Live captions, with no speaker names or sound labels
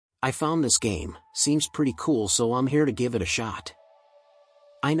I found this game, seems pretty cool, so I'm here to give it a shot.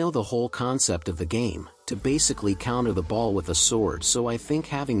 I know the whole concept of the game, to basically counter the ball with a sword, so I think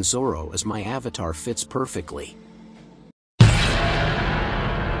having Zoro as my avatar fits perfectly.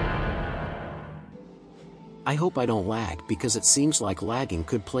 I hope I don't lag, because it seems like lagging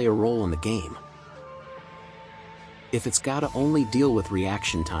could play a role in the game. If it's gotta only deal with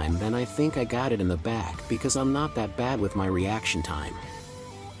reaction time, then I think I got it in the bag, because I'm not that bad with my reaction time.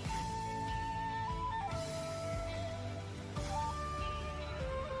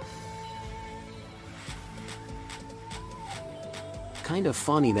 Kind of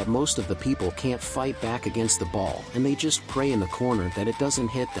funny that most of the people can't fight back against the ball, and they just pray in the corner that it doesn't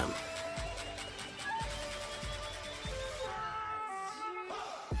hit them.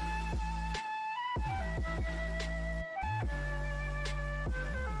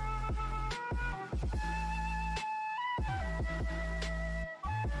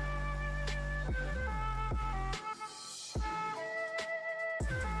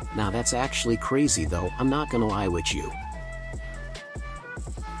 Now that's actually crazy though, I'm not gonna lie with you.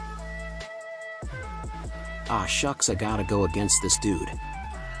 Ah shucks, I gotta go against this dude.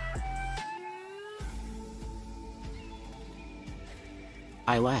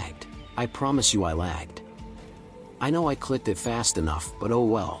 I lagged. I promise you I lagged. I know I clicked it fast enough, but oh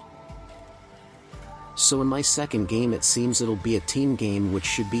well. So in my second game it seems it'll be a team game, which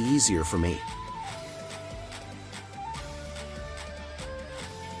should be easier for me.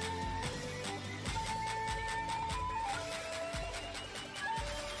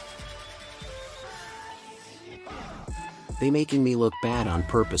 They making me look bad on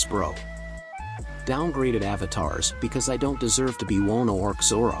purpose, bro. Downgraded avatars, because I don't deserve to be Wano or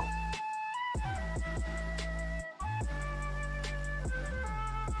Zoro.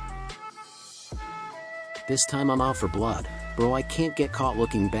 This time I'm out for blood, bro. I can't get caught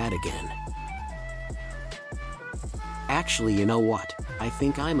looking bad again. Actually, you know what? I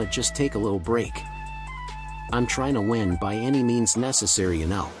think I'ma just take a little break. I'm trying to win by any means necessary, you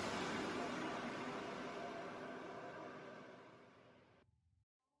know.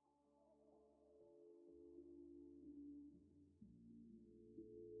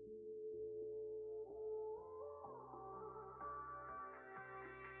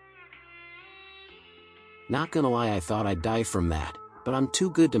 Not gonna lie, I thought I'd die from that, but I'm too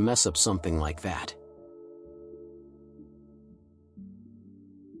good to mess up something like that.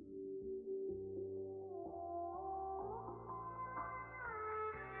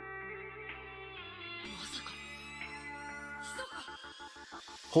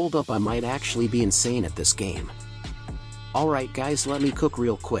 Hold up, I might actually be insane at this game. Alright guys, let me cook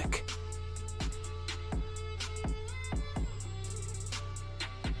real quick.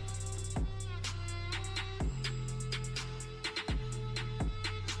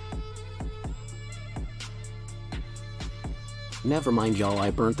 Never mind y'all,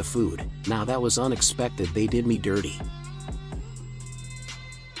 I burnt the food. Now that was unexpected, they did me dirty.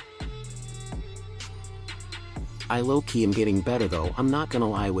 I low-key am getting better though, I'm not gonna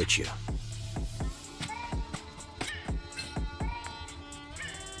lie with you.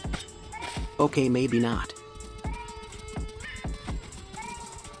 Okay, maybe not.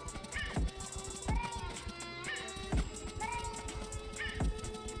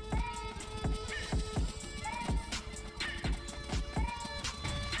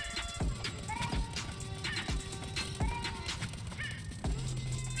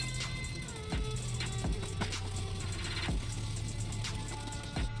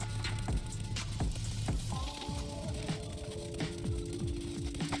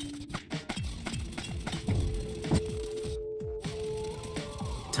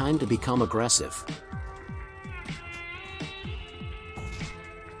 Time to become aggressive.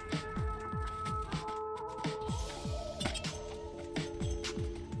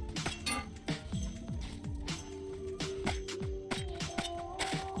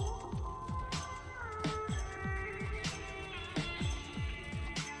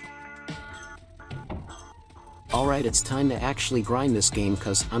 Alright, it's time to actually grind this game,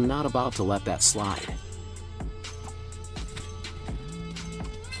 cause I'm not about to let that slide.